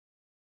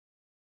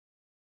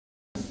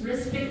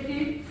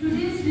Respected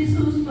today's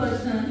resource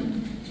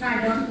person,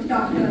 Madam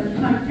Dr.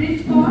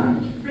 Harpreet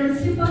Kaur,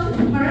 Principal,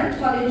 Bharat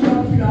College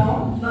of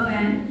Law,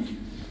 Bhavan.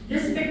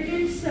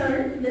 Respected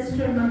Sir,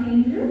 Mr.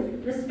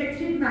 Mahendra.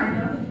 Respected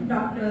Madam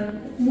Dr.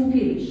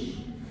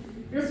 Mukesh.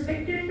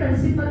 Respected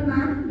Principal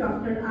Ma'am,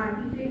 Dr.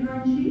 R.T.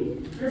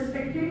 Prehanji.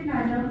 Respected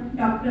Madam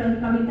Dr.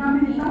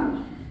 Kavita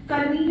Mehta.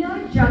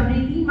 Convener,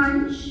 Jagriti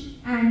Manch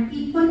and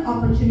Equal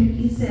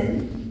Opportunity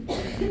Cell.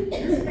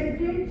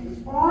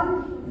 Respected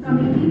all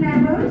committee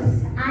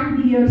members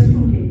and dear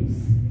students,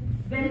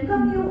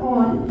 welcome you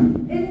all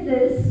in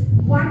this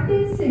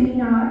one-day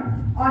seminar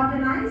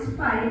organized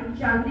by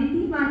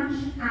Jagriti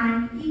Manch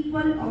and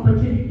Equal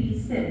Opportunity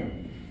Cell.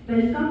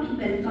 Welcome,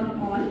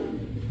 welcome all.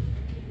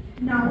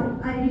 Now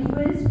I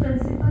request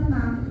Principal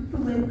Ma'am to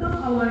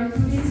welcome our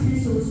today's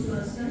resource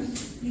person.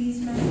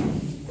 Please, ma'am.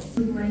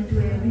 Good morning to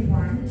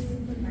everyone.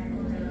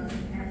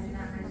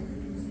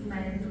 My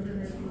name is Dr.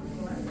 Harpreet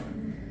Kaur.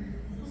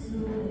 So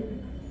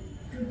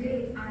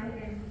today I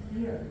am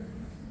here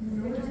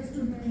not just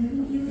to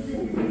give you the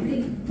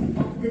delivery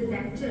of the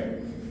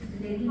lecture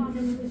relating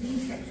to the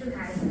sexual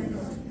harassment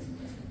only.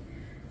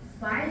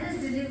 By just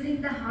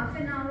delivering the half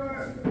an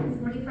hour,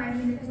 45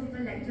 minutes of the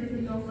lecture,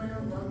 we're not going to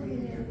work with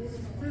you.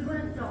 We're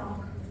going to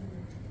talk.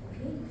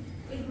 Okay?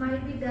 It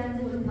might be done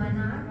for 1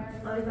 hour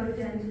or it might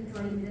be done in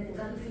 20 minutes,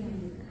 30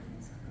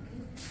 minutes.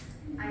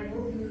 I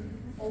hope you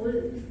all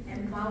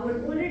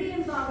empowered, already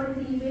empowered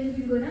female,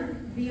 you're gonna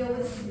be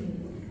our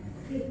screen.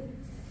 Okay.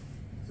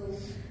 So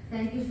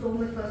thank you so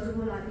much, first of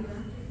all, Atina,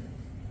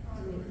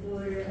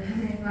 for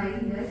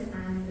inviting us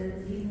and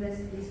giving us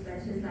this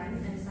special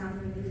time, and staff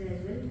members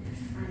as well,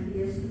 and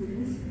dear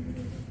students.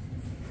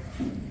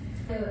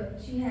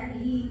 He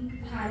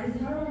harassed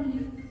her only.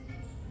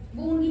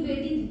 वो उनकी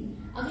बेटी थी.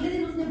 अगले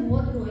दिन उसने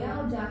बहुत रोया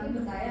और जाके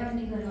बताया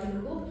अपने घर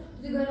वालों को.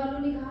 उसके घर वालों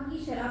ने कहा कि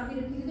शराब पी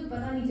रखी थी तो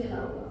पता नहीं चला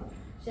होगा.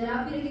 शराब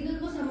पी रखी थी तो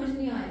उसको समझ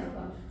नहीं आया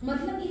होगा.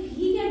 मतलब if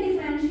he can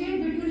differentiate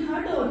between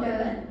her daughter,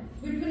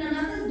 between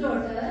another's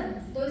daughter,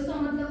 तो इसका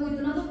मतलब वो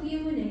इतना तो पिए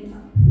हुए नहीं था.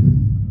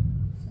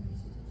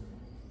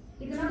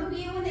 इतना तो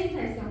पिए हुए नहीं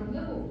था इसका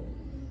मतलब वो.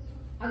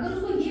 अगर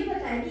उसको ये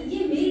पता है कि ये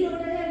मेरी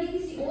डॉटर है और ये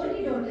किसी और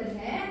की डॉटर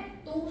है,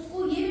 तो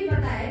उसको ये भी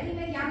पता है कि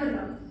मैं क्या कर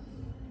रहा हूँ.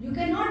 You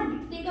cannot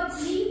take a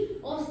plea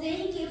of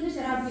saying कि उसने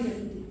शराब पी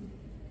रखी थी.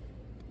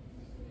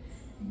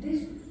 This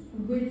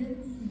will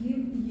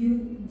give you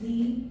the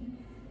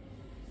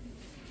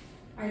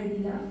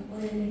idea or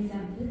an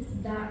example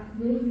that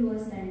where you are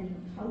standing,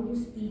 how to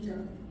speak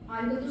up.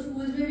 आजकल तो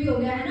स्कूल्स में भी हो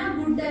गया है ना,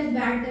 गुड टच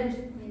बैड टच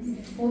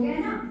हो गया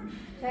है ना.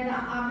 शायद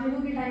आप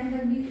लोगों के टाइम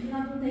तक भी इतना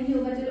तो नहीं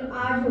होगा, चलो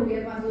आज हो गया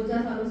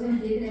 5-2 सालों से हम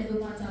देख रहे हैं,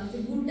 2-5 सालों से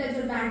गुड टच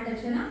और बैड टच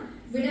है ना.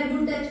 बेटा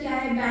गुड टच क्या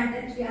है, बैड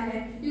टच क्या है.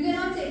 यू कैन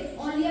नॉट से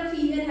only a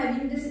female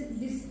having this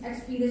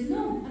experience.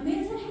 No, a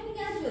males are having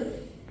as well.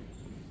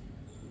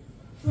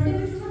 छोटे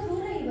बच्चों के साथ हो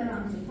रहा है ये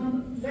आराम से. हम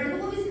लड़कों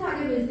को भी सिखा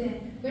के भेजते हैं,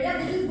 बेटा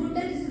this is good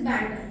touch, this is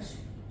bad touch.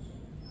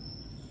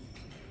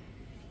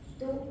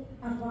 So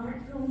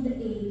apart from the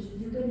age,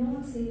 you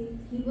cannot say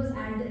he was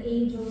at the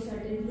age of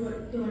certain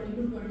 20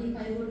 to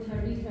 25 or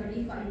 30,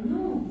 35.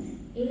 No,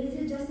 age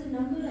is just a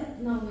number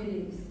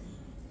nowadays.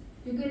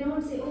 You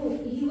cannot say, oh,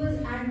 he was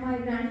at my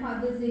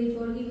grandfather's age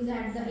or he was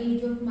at the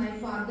age of my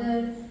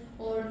father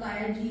or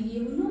Taya ji.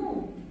 No,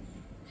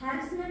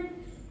 harassment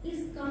is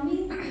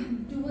coming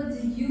towards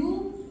you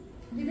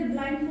with a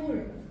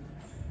blindfold.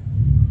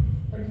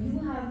 But you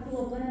have to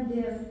open up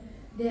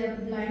their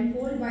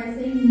blindfold by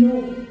saying no.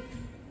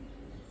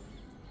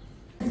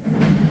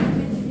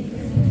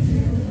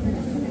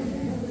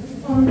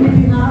 On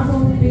behalf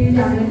of the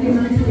Jagriti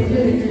Manch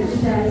Research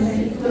Cell and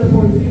Equal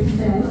Opportunity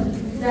Cell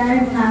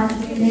that has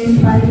been named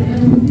by the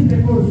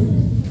proposed,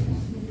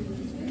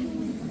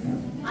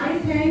 I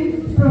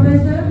thank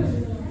Professor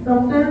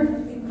Dr.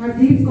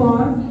 Harpreet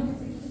Kaur.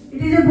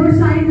 It is a good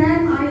sign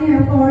that I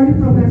have called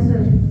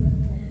Professor.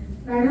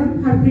 Madam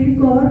Harpreet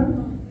Kaur,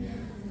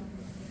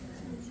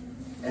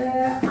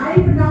 I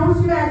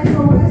pronounced you as a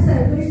professor,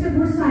 so it's a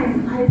good sign,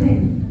 I think.